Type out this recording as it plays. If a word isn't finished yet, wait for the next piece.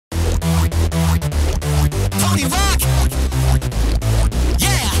Pony rock!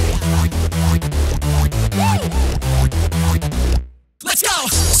 Yeah! Let's go!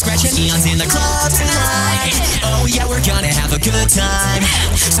 Scratching neons in the club tonight. Oh yeah, we're gonna have a good time.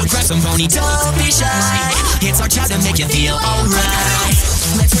 So grab some pony, don't be shy. It's our job to make you feel alright.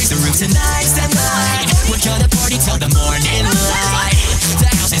 Let's raise the roof tonight. We're gonna party till the morning light.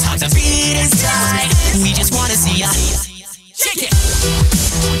 The house is hot, the beat is tight. We just wanna see ya shake it.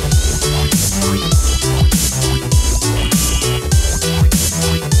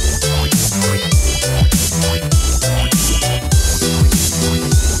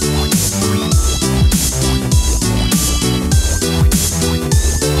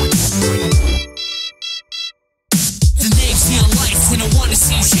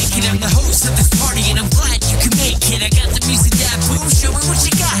 I'm the host of this party and I'm glad you can make it. I got the music that boom, show me what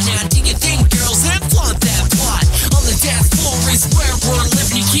you got now. Do you think girls have flaunt that plot? On the dance floor is where we're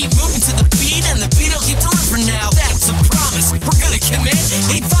living. You keep moving to the beat and the beat will keep delivering now. That's a promise, we're gonna commit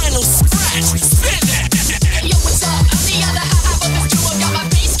a final scratch. Spin that! Yo, what's up? I'm the other half of this duo. Got my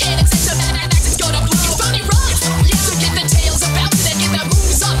bass cannon set to that and it's gonna blow. It's funny rock, yeah, so get the tails about it and get the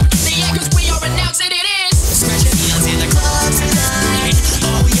moves up in the air cause we are announcing it is Scratching neons in the club tonight.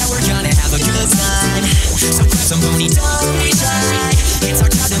 Oh yeah, we're gonna have a good time. So grab some pony, don't be shy. It's our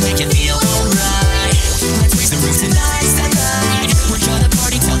job to make you feel alright. Let's raise the roof tonight. We're gonna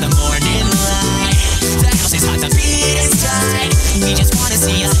party till the morning light. The house is hot, the beat is tight. We just wanna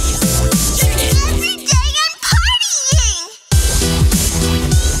see ya shake it. Every day I'm partying!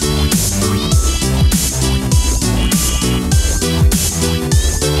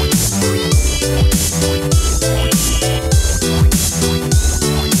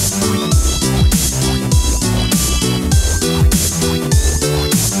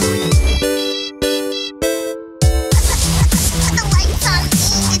 The lights on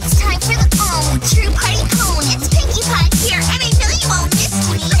me, it's time for the true party cone. It's Pinkie Pie here, and I know you all missed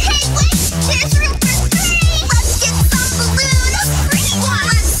me. But hey, wait, there's room for three. Let's get some balloons. Pretty one.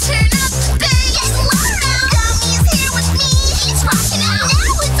 Let's turn up the bass. Get loud now. Gummy's here with me. He's rocking out.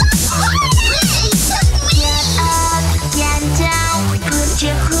 Now it's a party. Get up, get down. Put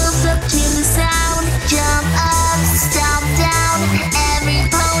your hooves up to the sound. Jump up, stomp down. Every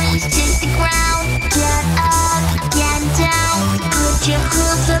pony hit the ground. Get up, get down. Put your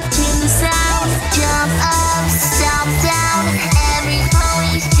hooves up to the sound. Jump up, stomp down.